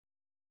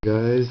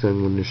Guys,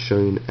 I'm going to show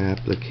you an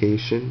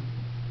application.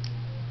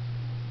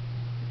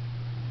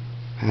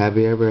 Have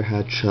you ever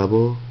had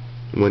trouble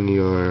when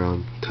your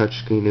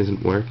touchscreen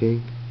isn't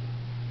working?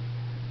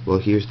 Well,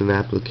 here's an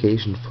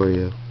application for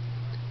you.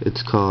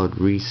 It's called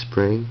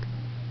Respring.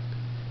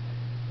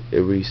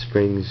 It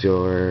resprings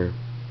your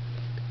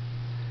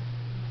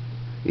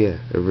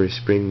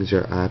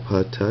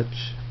iPod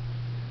Touch,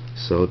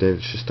 so then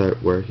it should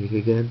start working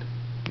again.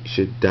 You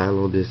should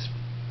download this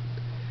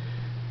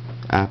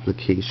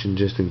application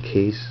just in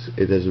case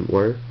it doesn't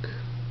work,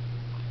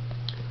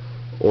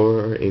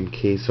 or in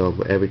case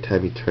every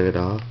time you turn it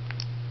off,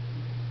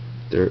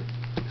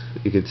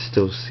 you can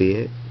still see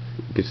it.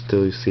 You can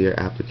still see your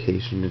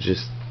application. It's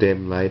just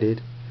dim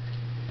lighted.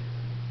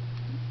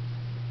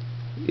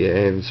 Yeah,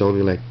 and it's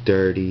only like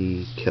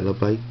 30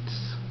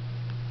 kilobytes.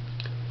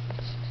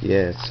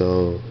 Yeah,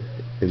 so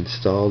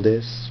install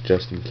this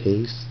just in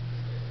case,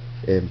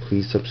 and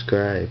please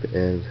subscribe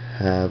and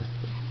have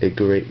a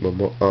great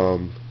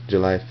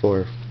July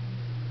 4th.